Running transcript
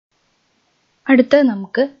അടുത്ത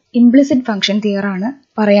നമുക്ക് implicit function theorem ആണ്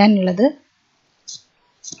പറയാനുള്ളത്.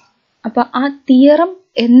 അപ്പോൾ ആ തിയറം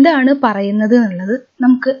എന്താണ് പറയുന്നത് എന്നുള്ളത്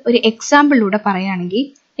നമുക്ക് ഒരു എക്സാമ്പിളിലൂടെ പറയുകയാണെങ്കിൽ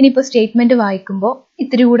ഇനിയിപ്പോൾ സ്റ്റേറ്റ്മെന്റ് വായിക്കുമ്പോൾ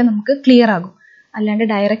ഇത്തിരി കൂടെ നമുക്ക് ക്ലിയർ ആകും. അല്ലാണ്ട്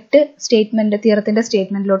ഡയറക്റ്റ് സ്റ്റേറ്റ്മെന്റ് തിയറത്തിന്റെ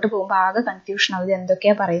സ്റ്റേറ്റ്മെന്റിലോട്ട് പോകുമ്പോൾ ആകെ കൺഫ്യൂഷൻ ആവും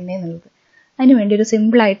എന്തൊക്കെയാണ് പറയുന്നത് എന്നുള്ളത്. അതിനുവേണ്ടി ഒരു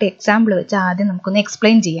സിമ്പിളായിട്ട് എക്സാമ്പിൾ വെച്ച് ആദ്യം നമുക്കൊന്ന്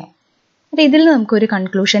എക്സ്പ്ലെയിൻ ചെയ്യാം. അപ്പോൾ ഇതിൽ നമുക്കൊരു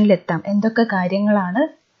കൺക്ലൂഷനിൽ എത്താം എന്തൊക്കെ കാര്യങ്ങളാണ്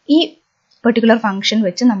ഈ പെർട്ടിക്കുലർ ഫംഗ്ഷൻ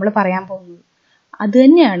വെച്ച് നമ്മൾ പറയാൻ പോകുന്നത്. അത്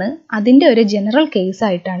തന്നെയാണ് അതിൻ്റെ ഒരു ജനറൽ കേസ്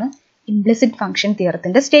ആയിട്ടാണ് ഇംപ്ലിസിറ്റ് ഫംഗ്ഷൻ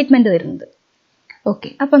തിയറത്തിന്റെ സ്റ്റേറ്റ്മെന്റ് വരുന്നത്. ഓക്കെ,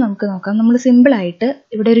 അപ്പോൾ നമുക്ക് നോക്കാം. നമ്മൾ സിമ്പിളായിട്ട്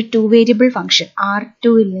ഇവിടെ ഒരു 2 വേരിയബിൾ ഫംഗ്ഷൻ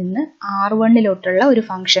R2ൽ നിന്ന് R1ലോട്ടുള്ള ഒരു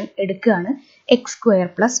ഫംഗ്ഷൻ എടുക്കുകയാണ്, x²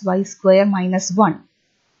 + y² - 1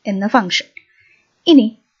 എന്ന ഫംഗ്ഷൻ. ഇനി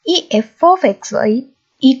ഈ f(xy)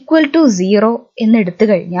 = 0 എന്ന് എടുത്തു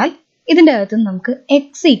കഴിഞ്ഞാൽ ഇതിൻ്റെ അകത്ത് നമുക്ക്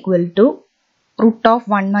x =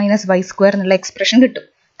 √1 - y² എന്നുള്ള എക്സ്പ്രഷൻ കിട്ടും.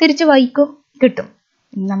 തിരിച്ച് yക്കോ കിട്ടും.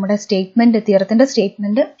 നമ്മുടെ statement തിയറത്തിന്റെ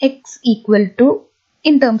statement x =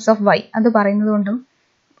 in terms of y അത് പറയുന്നത് കൊണ്ടും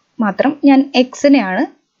മാത്രം ഞാൻ എക്സിനെയാണ്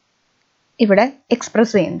ഇവിടെ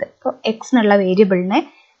എക്സ്പ്രസ് ചെയ്യുന്നത്. അപ്പോൾ എക്സ് എന്നുള്ള വേരിയബിളിനെ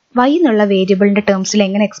y എന്നുള്ള വേരിയബിളിന്റെ ടേംസിൽ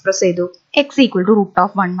എങ്ങനെ എക്സ്പ്രസ് ചെയ്തു? x =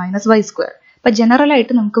 √1 - y². അപ്പോൾ ജനറൽ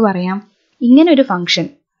ആയിട്ട് നമുക്ക് പറയാം ഇങ്ങനെ ഒരു ഫംഗ്ഷൻ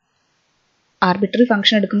ആർബിട്രറി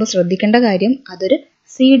ഫംഗ്ഷൻ എടുക്കുമ്പോൾ ശ്രദ്ധിക്കേണ്ട കാര്യം അതൊരു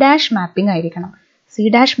C' മാപ്പിംഗ് ആയിരിക്കണം.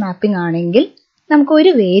 C' മാപ്പിംഗ് ആണെങ്കിൽ നമുക്ക്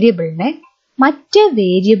ഒരു വേരിയബിളിനെ മറ്റേ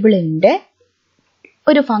വേരിയബിളിന്റെ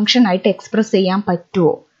ഒരു ഫംഗ്ഷൻ ആയിട്ട് എക്സ്പ്രസ് ചെയ്യാൻ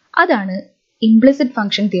പറ്റുമോ? അതാണ് ഇംപ്ലിസിറ്റ്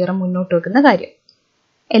ഫംഗ്ഷൻ തിയറം മുന്നോട്ട് വെക്കുന്ന കാര്യം.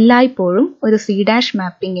 എല്ലായ്പ്പോഴും ഒരു C'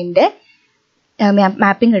 മാപ്പിംഗിന്റെ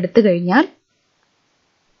മാപ്പിംഗ് എടുത്തു കഴിഞ്ഞാൽ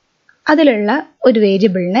അതിലുള്ള ഒരു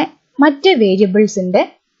വേരിയബിളിനെ മറ്റേ വേരിയബിൾസിന്റെ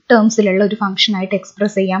ടേംസിലുള്ള ഒരു ഫംഗ്ഷൻ ആയിട്ട്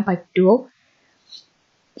എക്സ്പ്രസ് ചെയ്യാൻ പറ്റുമോ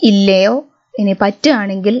ഇല്ലയോ, ഇനി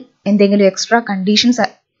പറ്റുകയാണെങ്കിൽ എന്തെങ്കിലും എക്സ്ട്രാ കണ്ടീഷൻസ്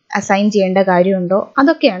അസൈൻ ചെയ്യേണ്ട കാര്യമുണ്ടോ,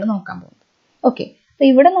 അതൊക്കെയാണ് നോക്കാൻ പോകുന്നത്. ഓക്കെ, അപ്പോൾ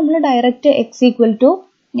ഇവിടെ നമ്മൾ ഡയറക്റ്റ് f(xy)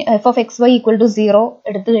 = 0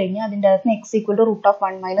 എടുത്തു കഴിഞ്ഞാൽ അതിൻ്റെ അകത്ത് x =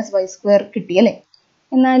 √1 - y² കിട്ടിയല്ലേ.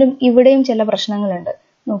 എന്നാലും ഇവിടെയും ചില പ്രശ്നങ്ങളുണ്ട്.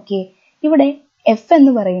 നോക്കിയേ, ഇവിടെ f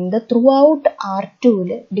എന്ന് പറയുന്നത് ത്രൂ ഔട്ട് R2ൽ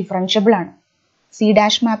ഡിഫറൻഷ്യബിൾ ആണ്.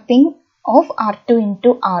 C' mapping of R2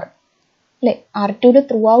 × R അല്ലേ. R2ൽ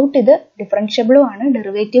ത്രൂ ഔട്ട് ഇത് ഡിഫറൻഷ്യബിളും ആണ്,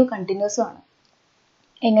 ഡെറിവേറ്റീവ് കണ്ടിന്യൂസും ആണ്.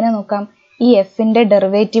 എങ്ങനെ നോക്കാം? ഈ എഫിന്റെ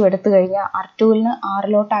ഡെറിവേറ്റീവ് എടുത്തു കഴിഞ്ഞാൽ R2ൽ നിന്ന്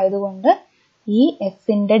Rലോട്ട് ആയതുകൊണ്ട് ഈ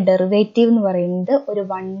എഫിന്റെ ഡെറിവേറ്റീവ് എന്ന് പറയുന്നത് ഒരു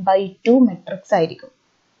 1/2 മെട്രിക്സ് ആയിരിക്കും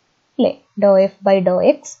അല്ലേ.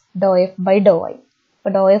 ∂f/∂x ∂f/∂y.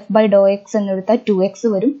 അപ്പോൾ ∂f/∂x എന്നെടുത്താൽ 2x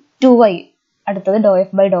വരും, 2y അടുത്തത്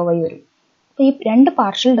 ∂f/∂y വരും. അപ്പോൾ ഈ രണ്ട്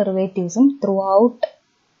പാർഷ്യൽ ഡെറിവേറ്റീവ്സും ത്രൂ ഔട്ട്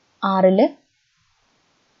ആറിൽ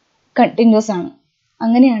കണ്ടിന്യൂസ് ആണ്.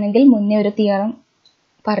 അങ്ങനെയാണെങ്കിൽ മുന്നേ ഒരു തിയറം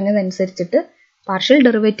പറഞ്ഞതനുസരിച്ചിട്ട് പാർഷ്യൽ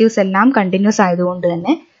ഡെറിവേറ്റീവ്സ് എല്ലാം കണ്ടിന്യൂസ് ആയതുകൊണ്ട്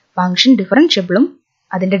തന്നെ ഫംഗ്ഷൻ ഡിഫറൻഷ്യബിളും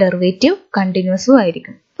അതിന്റെ ഡെറിവേറ്റീവ് കണ്ടിന്യൂസും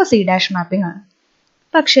ആയിരിക്കും. ഇപ്പോൾ C' മാപ്പിംഗ് ആണ്.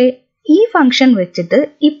 പക്ഷേ ഈ ഫംഗ്ഷൻ വെച്ചിട്ട്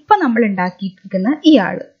ഇപ്പം നമ്മൾ ഉണ്ടാക്കിയിരിക്കുന്ന ഈ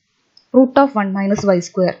ആള് √1 -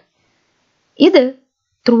 y² ഇത്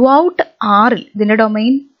ത്രൂ ഔട്ട് ആറിൽ ഇതിന്റെ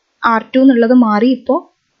ഡൊമൈൻ R2 എന്നുള്ളത് മാറി ഇപ്പോൾ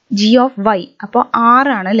g(y). അപ്പോൾ R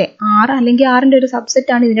ആണ് അല്ലേ. R അല്ലെങ്കിൽ Rന്റെ ഒരു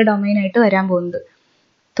സബ്സെറ്റ് ആണ് ഇതിന്റെ ഡൊമൈൻ ആയിട്ട് വരാൻ പോകുന്നത്.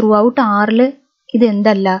 ത്രൂ ഔട്ട് ആറിൽ ഇത്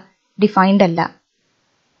എന്തല്ല, ഡിഫൈൻഡ് അല്ല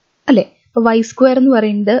അല്ലേ. അപ്പോൾ y² എന്ന്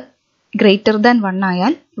പറയുന്നത് >1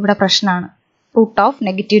 ആയാൽ ഇവിടെ പ്രശ്നമാണ്,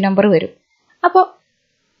 നെഗറ്റീവ് നമ്പർ വരും. അപ്പോൾ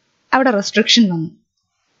അവിടെ റെസ്ട്രിക്ഷൻ വന്നു.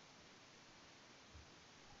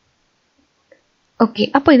 ഓക്കെ,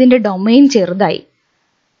 അപ്പോൾ ഇതിന്റെ ഡൊമൈൻ ചെറുതായി.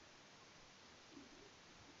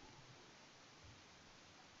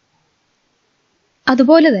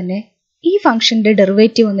 അതുപോലെ തന്നെ ഈ ഫംഗ്ഷന്റെ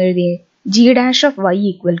ഡെറിവേറ്റീവ് എന്ന് എഴുതിയേ g' (y)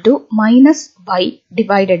 = -y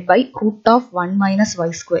divided by √1 -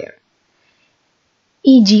 y².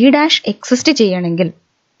 ഈ g' എക്സിസ്റ്റ് ചെയ്യണമെങ്കിൽ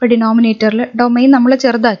ഇപ്പോൾ ഡിനോമിനേറ്ററിൽ ഡൊമൈൻ നമ്മൾ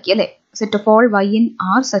ചെറുതാക്കി അല്ലേ. Set of all y in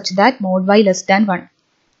R such that mod y <1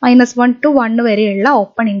 -1 to 1 വരെയുള്ള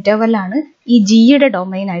ഓപ്പൺ ഇന്റർവെൽ ആണ് ഈ ജിയുടെ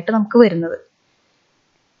ഡൊമൈൻ ആയിട്ട് നമുക്ക് വരുന്നത്.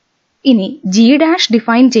 ഇനി g'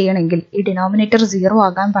 ഡിഫൈൻ ചെയ്യണമെങ്കിൽ ഈ ഡിനോമിനേറ്റർ 0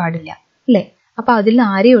 ആകാൻ പാടില്ല അല്ലേ. അപ്പോൾ അതിൽ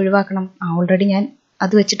ആരെയും ഒഴിവാക്കണം? ഓൾറെഡി ഞാൻ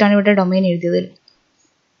അത് വെച്ചിട്ടാണ് ഇവിടെ ഡൊമൈൻ എഴുതിയത്.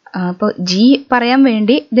 അപ്പോൾ g പറയാൻ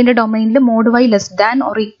വേണ്ടി ഇതിന്റെ ഡൊമൈനിൽ mod y <=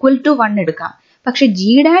 1 എടുക്കാം. പക്ഷെ g'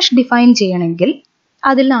 ഡിഫൈൻ ചെയ്യണമെങ്കിൽ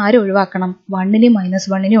അതിൽ നിന്ന് ആരും ഒഴിവാക്കണം? 1നെയും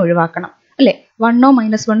 -1നെയും ഒഴിവാക്കണം അല്ലേ. 1ഓ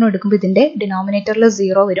 -1ഓ എടുക്കുമ്പോൾ ഇതിന്റെ ഡിനോമിനേറ്ററിൽ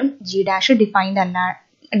 0 വരും, g'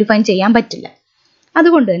 ഡിഫൈൻ ചെയ്യാൻ പറ്റില്ല.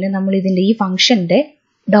 അതുകൊണ്ട് തന്നെ നമ്മൾ ഇതിന്റെ ഈ ഫംഗ്ഷന്റെ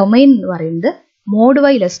ഡൊമൈൻ എന്ന് പറയുന്നത് mod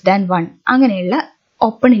y <1 അങ്ങനെയുള്ള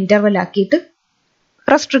ഓപ്പൺ ഇന്റർവെൽ ആക്കിയിട്ട്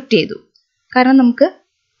റെസ്ട്രിക്റ്റ് ചെയ്തു. കാരണം നമുക്ക്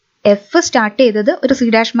എഫ് സ്റ്റാർട്ട് ചെയ്തത് ഒരു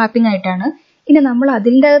C' മാപ്പിംഗ് ആയിട്ടാണ്. ഇനി നമ്മൾ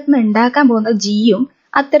അതിൻ്റെ അകത്ത് നിന്ന് ഉണ്ടാക്കാൻ പോകുന്ന ജിയും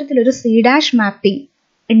അത്തരത്തിലൊരു C' മാപ്പിംഗ്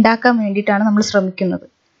ഉണ്ടാക്കാൻ വേണ്ടിയിട്ടാണ് നമ്മൾ ശ്രമിക്കുന്നത്.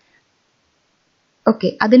 ഓക്കെ,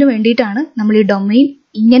 അതിനു വേണ്ടിയിട്ടാണ് നമ്മൾ ഈ ഡൊമൈൻ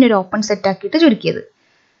ഇങ്ങനെ ഒരു ഓപ്പൺ സെറ്റ് ആക്കിയിട്ട് ചുരുക്കിയത്.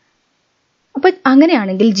 അപ്പൊ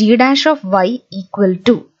അങ്ങനെയാണെങ്കിൽ G dash of Y equal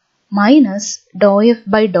to minus doh f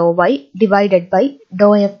by Dr Y divided by doh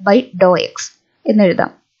f by Dr X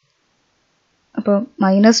എന്നെഴുതാം. അപ്പോൾ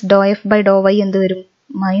minus doh f by Dr Y എന്ത് വരും?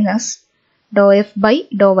 Minus doh f by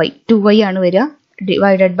Dr Y 2y ആണ് വരിക,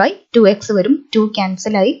 divided by 2x വരും, 2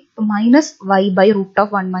 cancel ആയി. അപ്പോൾ minus Y by root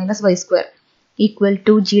of 1 minus Y square equal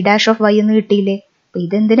to G dash of Y എന്ന് കിട്ടിയില്ലേ. അപ്പൊ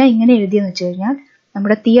ഇതെന്തിനാ ഇങ്ങനെ എഴുതിയെന്ന് വെച്ച് കഴിഞ്ഞാൽ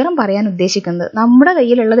നമ്മുടെ തിയറം പറയാൻ ഉദ്ദേശിക്കുന്നത് നമ്മുടെ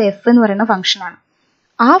കയ്യിലുള്ളത് എഫ് എന്ന് പറയുന്ന ഫംഗ്ഷനാണ്.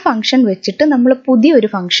 ആ ഫംഗ്ഷൻ വെച്ചിട്ട് നമ്മൾ പുതിയൊരു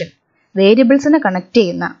ഫംഗ്ഷൻ വേരിയബിൾസിനെ കണക്ട്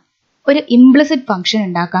ചെയ്യുന്ന ഒരു ഇംപ്ലിസിറ്റ് ഫംഗ്ഷൻ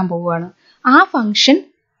ഉണ്ടാക്കാൻ പോവുകയാണ്. ആ ഫംഗ്ഷൻ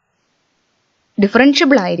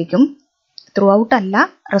ഡിഫറൻഷ്യബിൾ ആയിരിക്കും, ത്രൂ ഔട്ട് അല്ല,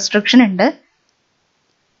 റെസ്ട്രിക്ഷൻ ഉണ്ട്.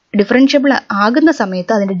 ഡിഫറൻഷ്യബിൾ ആകുന്ന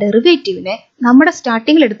സമയത്ത് അതിന്റെ ഡെറിവേറ്റീവിനെ നമ്മുടെ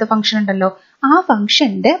സ്റ്റാർട്ടിങ്ങിൽ എടുത്ത ഫംഗ്ഷൻ ഉണ്ടല്ലോ, ആ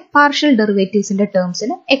ഫംഗ്ഷന്റെ പാർഷ്യൽ ഡെറിവേറ്റീവ്സിന്റെ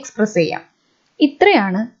ടേംസിൽ എക്സ്പ്രസ് ചെയ്യാം.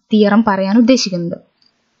 ഇത്രയാണ് തിയറം പറയാൻ ഉദ്ദേശിക്കുന്നത്.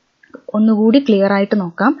 ഒന്നുകൂടി ക്ലിയർ ആയിട്ട്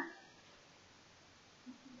നോക്കാം.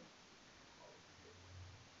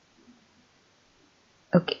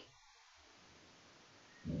 Okay,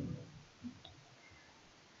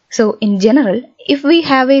 so in general, if we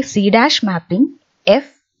have a C dash mapping F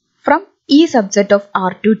from E subset of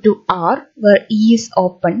R2 to R where E is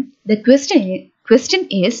open, the question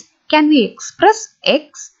is, can we express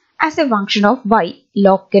X as a function of Y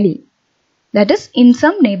locally? That is, in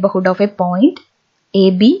some neighborhood of a point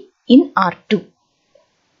AB in R2.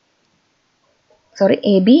 Sorry,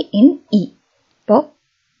 AB in E. So,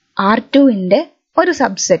 R2 inde ഒരു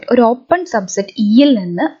subset, ഒരു open subset ഇയിൽ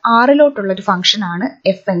നിന്ന് ആറിലോട്ടുള്ള ഒരു function ആണ്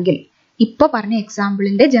F എങ്കിൽ, ഇപ്പൊ പറഞ്ഞ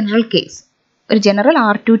എക്സാമ്പിളിന്റെ general case, ഒരു ജനറൽ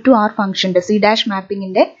R2 to R ഫംഗ്ഷന്റെ സി ഡാഷ്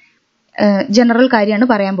മാപ്പിംഗിന്റെ ജനറൽ കാര്യമാണ്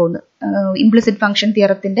പറയാൻ പോകുന്നത്. ഇംപ്ലിസിറ്റ് ഫംഗ്ഷൻ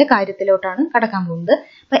തിയറത്തിന്റെ കാര്യത്തിലോട്ടാണ് കടക്കാൻ പോകുന്നത്.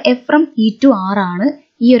 അപ്പൊ F from E two R ആണ്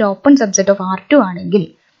ഈ ഒരു ഓപ്പൺ സബ്സെറ്റ് ഓഫ് R2 ആണെങ്കിൽ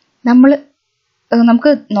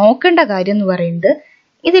നമുക്ക് നോക്കേണ്ട കാര്യം എന്ന് പറയുന്നത്,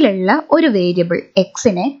 ഇതിലുള്ള ഒരു വേരിയബിൾ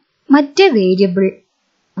എക്സിനെ മറ്റേ വേരിയബിൾ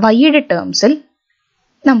വൈയുടെ ടേംസിൽ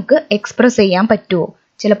നമുക്ക് എക്സ്പ്രസ് ചെയ്യാൻ പറ്റുമോ?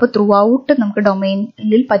 ചിലപ്പോൾ ത്രൂ ഔട്ട് നമുക്ക്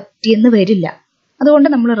ഡൊമൈനിൽ പറ്റിയെന്ന് വരില്ല. അതുകൊണ്ട്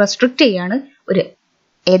നമ്മൾ റെസ്ട്രിക്റ്റ് ചെയ്യാണ്,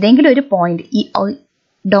 ഏതെങ്കിലും ഒരു പോയിന്റ്, ഈ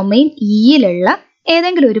ഡൊമൈൻ ഇയിലുള്ള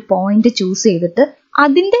ഏതെങ്കിലും ഒരു പോയിന്റ് ചൂസ് ചെയ്തിട്ട്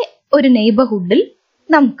അതിന്റെ ഒരു നെയ്ബർഹുഡിൽ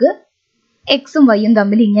നമുക്ക് എക്സും വൈയും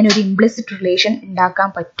തമ്മിൽ ഇങ്ങനെ ഒരു ഇംപ്ലിസിറ്റ് റിലേഷൻ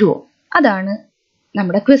ഉണ്ടാക്കാൻ പറ്റുമോ? അതാണ്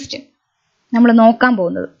നമ്മുടെ ക്വസ്റ്റ്യൻ നമ്മൾ നോക്കാൻ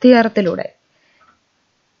പോകുന്നത് തിയറത്തിലൂടെ.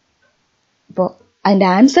 അപ്പോൾ അതിന്റെ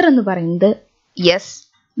ആൻസർ എന്ന് പറയുന്നത് യെസ്,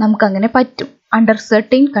 നമുക്കങ്ങനെ പറ്റും അണ്ടർ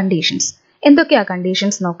സർട്ടൈൻ കണ്ടീഷൻസ്. എന്തൊക്കെയാ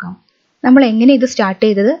കണ്ടീഷൻസ് നോക്കാം. നമ്മൾ എങ്ങനെ ഇത് സ്റ്റാർട്ട്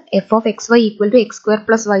ചെയ്തത്? F of X Y equal to X square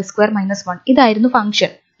plus Y square minus 1 ഇതായിരുന്നു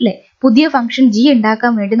ഫംഗ്ഷൻ അല്ലെ. പുതിയ ഫംഗ്ഷൻ ജി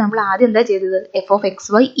ഉണ്ടാക്കാൻ വേണ്ടി നമ്മൾ ആദ്യം എന്താ ചെയ്തത്? F of X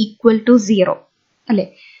Y equal to 0 അല്ലെ.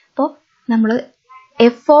 അപ്പോൾ നമ്മൾ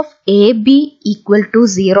F of A B equal to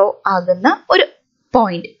 0 ആകുന്ന ഒരു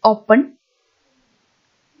പോയിന്റ്, ഓപ്പൺ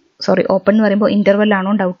എന്ന് പറയുമ്പോൾ ഇന്റർവെൽ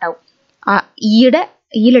ആണോ ഡൗട്ട് ആവും. ആ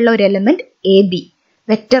ഈയിലുള്ള ഒരു element A B,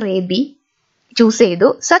 vector A B choose ചെയ്തു,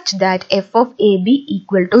 such that F of A B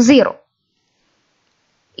equal to 0.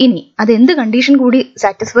 ഇനി അത് എന്ത് കണ്ടീഷൻ കൂടി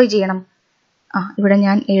സാറ്റിസ്ഫൈ ചെയ്യണം? ഇവിടെ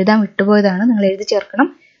ഞാൻ എഴുതാൻ വിട്ടുപോയതാണ്, നിങ്ങൾ എഴുതി ചേർക്കണം.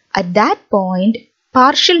 At that point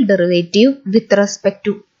partial derivative with respect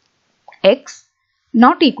to X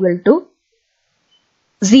not equal to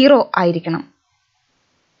 0 ആയിരിക്കണം.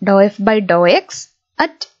 Doh f by Dr X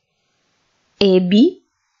at A B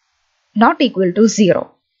not equal to 0.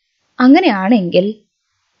 അങ്ങനെയാണെങ്കിൽ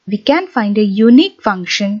we can find a unique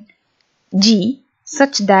function g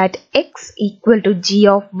such that x equal to g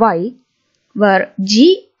of y, where g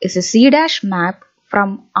is a C dash map from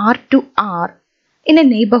R to R in a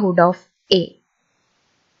neighborhood of A.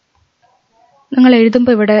 നിങ്ങൾ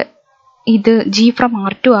എഴുതുമ്പോൾ ഇവിടെ ഇത് g from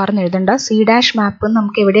R to R എന്ന് എഴുതണ്ട. C dash map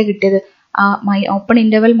നമുക്ക് എവിടെയാണ് കിട്ടിയത്? Open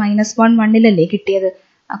interval -1 1 കിട്ടിയത്.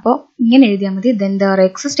 അപ്പോൾ ഇങ്ങനെ എഴുതിയാൽ മതി. then there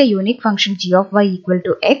exists a unique function g of y equal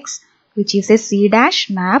to x which is a C dash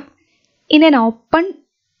map in an open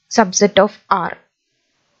subset of R.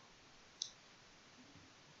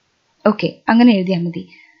 Okay, അങ്ങനെ എഴുതിയാൽ മതി.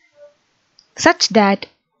 such that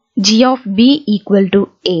g of b equal to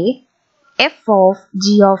a, f of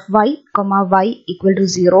g of y, y equal to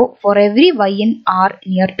 0 for every y in R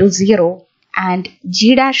near to 0, and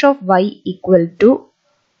g dash of y equal to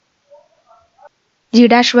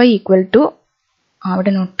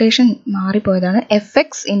അവിടെ notation മാറിപ്പോയതാണ്, F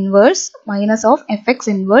X inverse minus of F X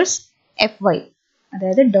inverse F Y,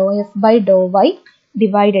 അതായത് doh f by Dr Y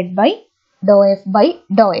divided by doh f by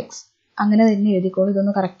Dr X. അങ്ങനെ തന്നെ എഴുതിക്കോളൂ.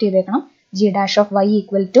 ഇതൊന്ന് correct ചെയ്തേക്കണം. G dash of Y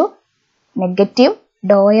equal to negative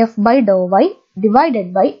doh f by Dr Y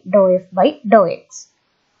divided by doh f by Dr X.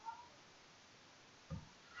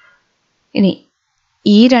 ഇനി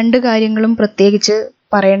ഈ രണ്ട് കാര്യങ്ങളും പ്രത്യേകിച്ച്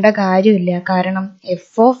പറയേണ്ട കാര്യമില്ല, കാരണം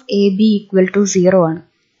F of A B equal to 0 ആണ്.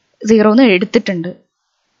 0 എന്ന് എടുത്തിട്ടുണ്ട്.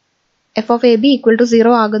 F of A B equal to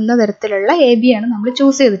 0 ആകുന്ന തരത്തിലുള്ള എ ബി ആണ് നമ്മൾ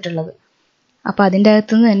ചൂസ് ചെയ്തിട്ടുള്ളത്. അപ്പോൾ അതിൻ്റെ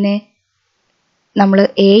അകത്തുനിന്ന് തന്നെ നമ്മൾ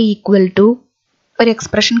എ ഈക്വൽ ടു ഒരു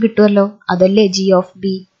എക്സ്പ്രഷൻ കിട്ടുമല്ലോ, അതല്ലേ ജി ഓഫ്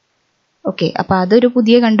ബി. ഓക്കെ, അപ്പോൾ അതൊരു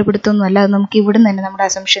പുതിയ കണ്ടുപിടുത്തമൊന്നുമല്ല, അത് നമുക്ക് ഇവിടെ നിന്ന് തന്നെ നമ്മുടെ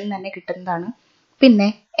അസംഷൻ തന്നെ കിട്ടുന്നതാണ്. പിന്നെ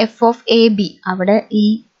എഫ് ഓഫ് എ ബി, അവിടെ ഈ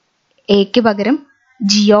എക്ക് പകരം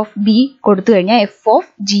ജി ഓഫ് ബി കൊടുത്തു കഴിഞ്ഞാൽ F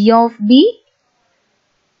of G of B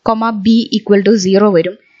comma B equal to 0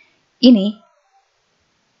 വരും. ഇനി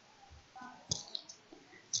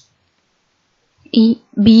ഈ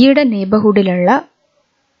ബിയുടെ നെയ്ബർഹുഡിലുള്ള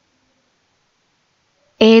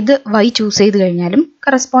ഏത് വൈ ചൂസ് ചെയ്ത് കഴിഞ്ഞാലും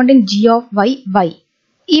കറസ്പോണ്ടിങ് ജി ഓഫ് വൈ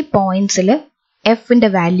ഈ പോയിന്റ്സിൽ എഫിന്റെ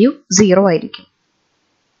വാല്യൂ 0 ആയിരിക്കും.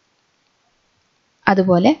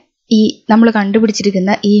 അതുപോലെ ഈ നമ്മൾ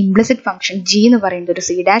കണ്ടുപിടിച്ചിരിക്കുന്ന ഈ ഇംപ്ലിസിറ്റ് ഫംഗ്ഷൻ ജി എന്ന് പറയുന്നത് ഒരു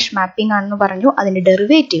സി ഡാഷ് മാപ്പിംഗ് ആണെന്ന് പറഞ്ഞു. അതിന്റെ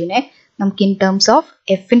ഡെറിവേറ്റീവിനെ നമുക്ക് ഇൻ ടേംസ് ഓഫ്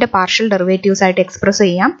എഫിന്റെ പാർഷ്യൽ ഡെറിവേറ്റീവ്സ് ആയിട്ട് എക്സ്പ്രസ്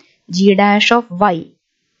ചെയ്യാം. ജി ഡാഷ് ഓഫ് വൈ,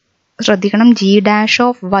 ശ്രദ്ധിക്കണം, ജി ഡാഷ്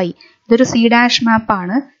ഓഫ് വൈ ഇതൊരു സി ഡാഷ് മാപ്പ്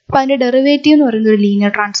ആണ്. അപ്പൊ അതിന്റെ ഡെറിവേറ്റീവ് എന്ന് പറയുന്നത് ഒരു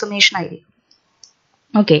ലീനിയർ ട്രാൻസ്ഫോർമേഷൻ ആയിരിക്കും.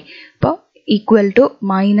 ഓക്കെ, അപ്പോൾ equal to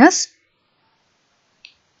minus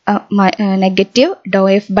negative doh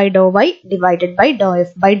f by Dr Y divided by doh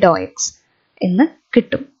f by Dr X എന്ന്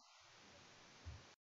കിട്ടും.